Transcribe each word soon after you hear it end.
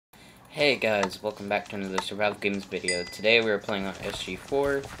Hey guys, welcome back to another survival games video. Today we are playing on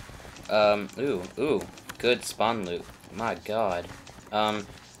SG4. Ooh, good spawn loot. My god.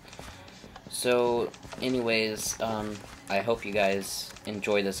 So, anyways, I hope you guys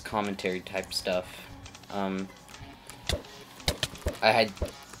enjoy this commentary type stuff. I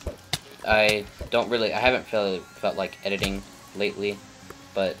haven't felt like editing lately,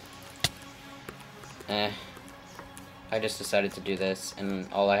 but, I just decided to do this,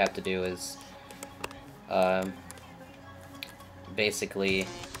 and all I have to do is, basically,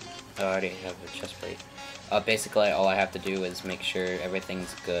 I already have a chest plate. Basically, all I have to do is make sure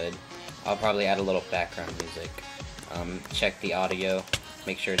everything's good. I'll probably add a little background music. Check the audio,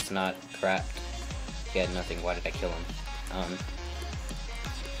 make sure it's not crapped. Yeah, nothing. Why did I kill him?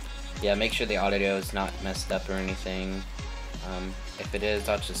 Yeah, make sure the audio is not messed up or anything. If it is,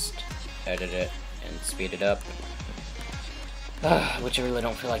 I'll just edit it and speed it up. Which I really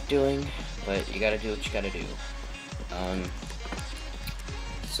don't feel like doing, but you gotta do what you gotta do.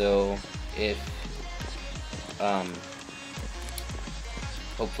 So, if,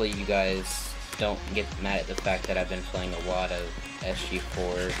 hopefully you guys don't get mad at the fact that I've been playing a lot of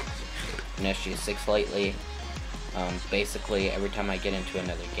SG4 and SG6 lately. Basically, every time I get into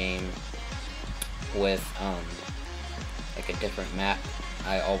another game with, like a different map,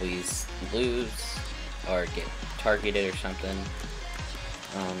 I always lose or get targeted or something.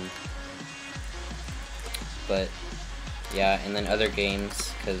 But yeah, and then other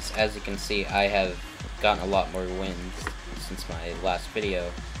games, because as you can see, I have gotten a lot more wins since my last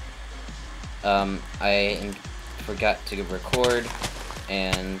video. I forgot to record,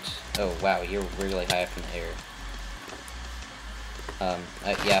 and oh wow, you're really high up in the air.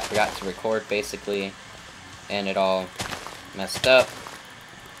 Yeah, I forgot to record basically, and it all messed up.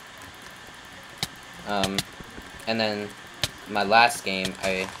 And then my last game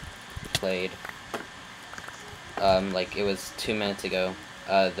I played, like it was 2 minutes ago,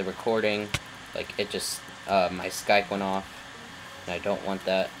 the recording, like it just, my Skype went off, and I don't want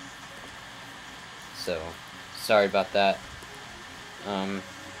that, so sorry about that.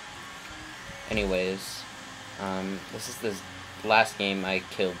 Anyways, this is the last game I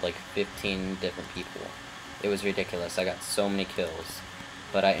killed like 15 different people. It was ridiculous. I got so many kills,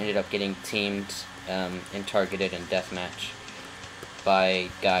 but I ended up getting teamed and targeted in deathmatch by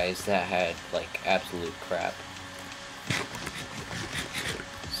guys that had like absolute crap.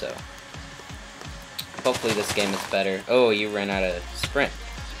 So hopefully this game is better. Oh, you ran out of sprint.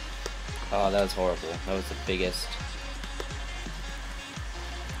 Oh, that was horrible. That was the biggest.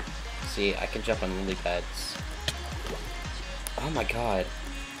 See, I can jump on lily pads. Oh my god.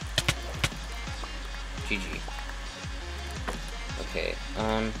 GG. Okay,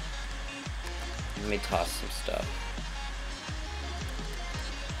 let me toss some stuff.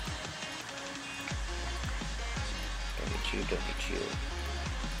 Don't need you.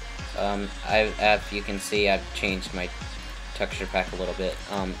 As you can see, I've changed my texture pack a little bit.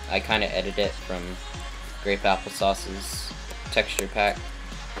 I kind of edited it from Grape Applesauce's texture pack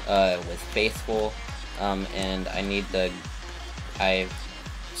with Faithful, and I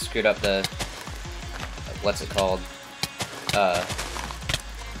screwed up the, what's it called?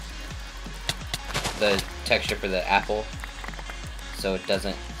 The texture for the apple, so it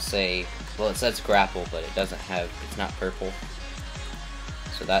doesn't say, well, it says grapple, but it doesn't have, it's not purple,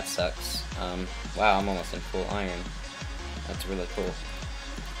 so that sucks. Wow, I'm almost in full iron. That's really cool.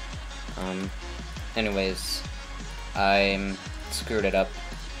 Anyways, I screwed it up,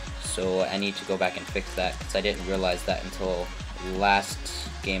 so I need to go back and fix that, because I didn't realize that until last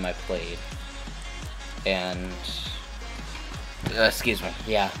game I played, and, excuse me,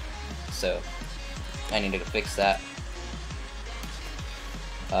 yeah, so I need to fix that.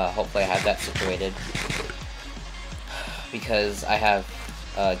 Hopefully I have that situated, because I have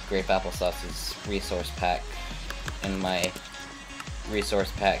Grape Applesauce's resource pack in my resource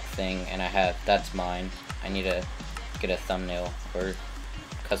pack thing, and that's mine. I need to get a thumbnail or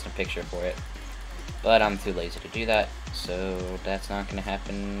custom picture for it, but I'm too lazy to do that, so that's not going to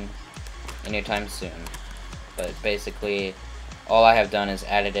happen anytime soon. But basically, all I have done is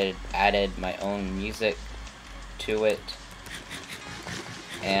added my own music to it,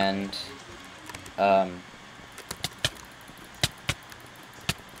 and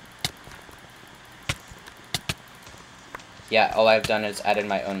yeah, all I've done is added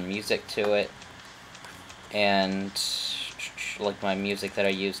my own music to it, and like my music that I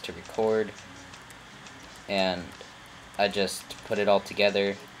use to record, and I just put it all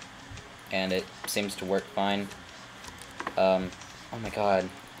together, and it seems to work fine. Oh my god,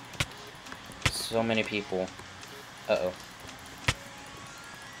 so many people. Uh-oh.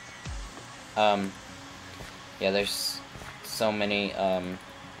 Yeah, there's so many,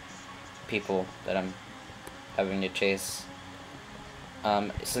 people that I'm having to chase.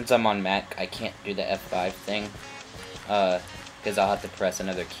 Since I'm on Mac, I can't do the F5 thing, because I'll have to press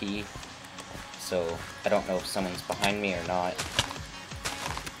another key, so I don't know if someone's behind me or not.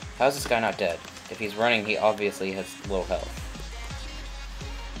 How's this guy not dead? If he's running, he obviously has low health.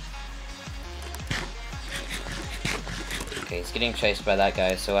 Okay, he's getting chased by that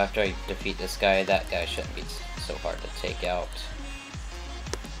guy, so after I defeat this guy, that guy shouldn't be so hard to take out.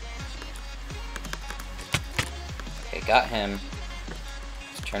 Okay, got him.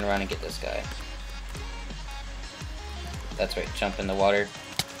 Let's turn around and get this guy. That's right, jump in the water.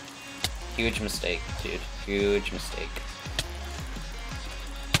 Huge mistake, dude. Huge mistake.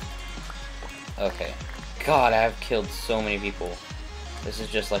 Okay. God, I've killed so many people. This is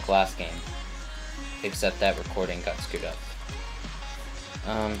just like last game. Except that recording got screwed up.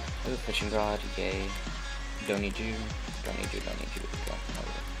 Ooh, fishing rod, yay. Don't need you. Don't need you, don't need you.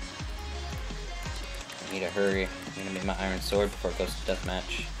 I need to hurry. I'm gonna make my iron sword before it goes to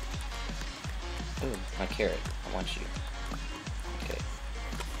deathmatch. Ooh, my carrot. I want you. Okay.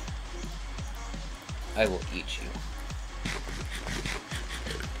 I will eat you.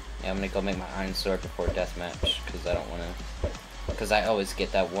 Yeah, I'm gonna go make my iron sword before deathmatch, because I don't wanna... Because I always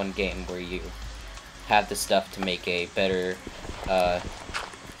get that one game where you have the stuff to make a better,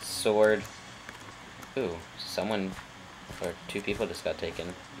 sword. Ooh, someone... Or two people just got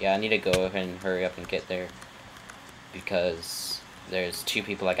taken. Yeah, I need to go ahead and hurry up and get there, because there's two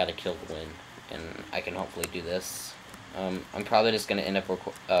people I gotta kill to win, and I can hopefully do this. I'm probably just gonna end up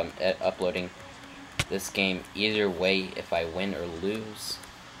uploading this game either way if I win or lose,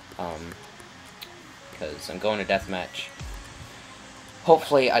 because I'm going to deathmatch.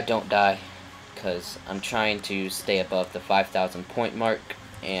 Hopefully I don't die, because I'm trying to stay above the 5,000 point mark,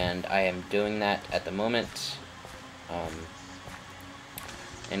 and I am doing that at the moment.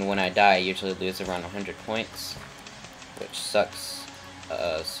 And when I die, I usually lose around 100 points, which sucks.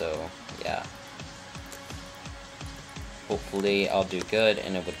 So yeah. Hopefully I'll do good,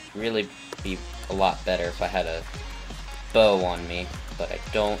 and it would really be a lot better if I had a bow on me, but I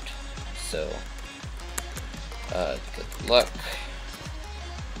don't. So good luck.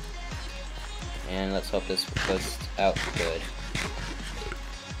 And let's hope this goes out good.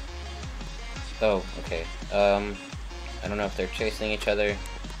 Oh, okay. I don't know if they're chasing each other.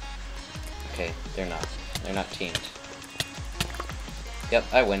 Okay, they're not. They're not teamed. Yep,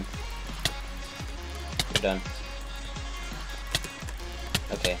 I win. We're done.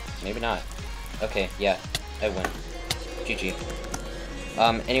 Okay, maybe not. Okay, yeah, I win. GG.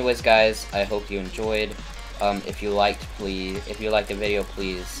 Anyways, guys, I hope you enjoyed. If you liked the video,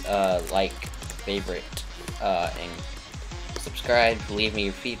 please, like, favorite, and subscribe. Leave me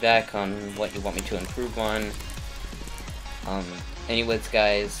your feedback on what you want me to improve on. Anyways,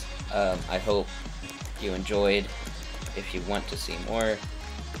 guys, I hope you enjoyed. If you want to see more,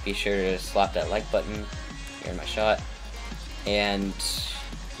 be sure to slap that like button. You're in my shot. And,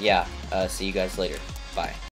 yeah, see you guys later. Bye.